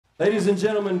Ladies and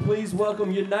gentlemen, please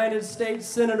welcome United States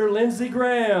Senator Lindsey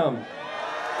Graham.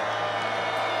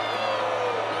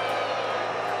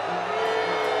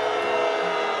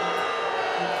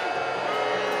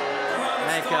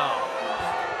 Thank you.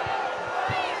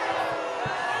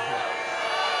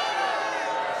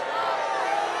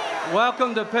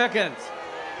 Welcome to Pickens.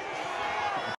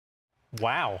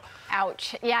 Wow.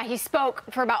 Ouch. Yeah, he spoke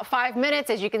for about 5 minutes,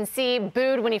 as you can see,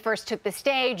 booed when he first took the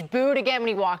stage, booed again when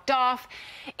he walked off.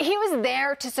 He was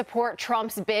there to support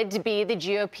Trump's bid to be the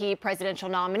GOP presidential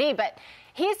nominee, but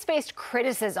he has faced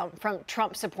criticism from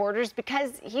Trump supporters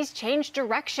because he's changed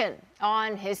direction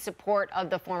on his support of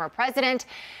the former president.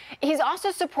 He's also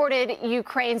supported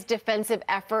Ukraine's defensive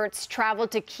efforts,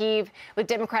 traveled to Kyiv with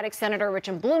Democratic Senator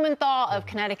Richard Blumenthal of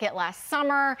Connecticut last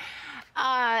summer.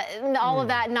 All of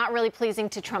that not really pleasing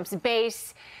to Trump's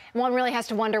base. One really has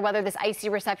to wonder whether this icy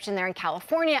reception there in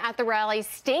California at the rally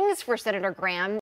stings for Senator Graham.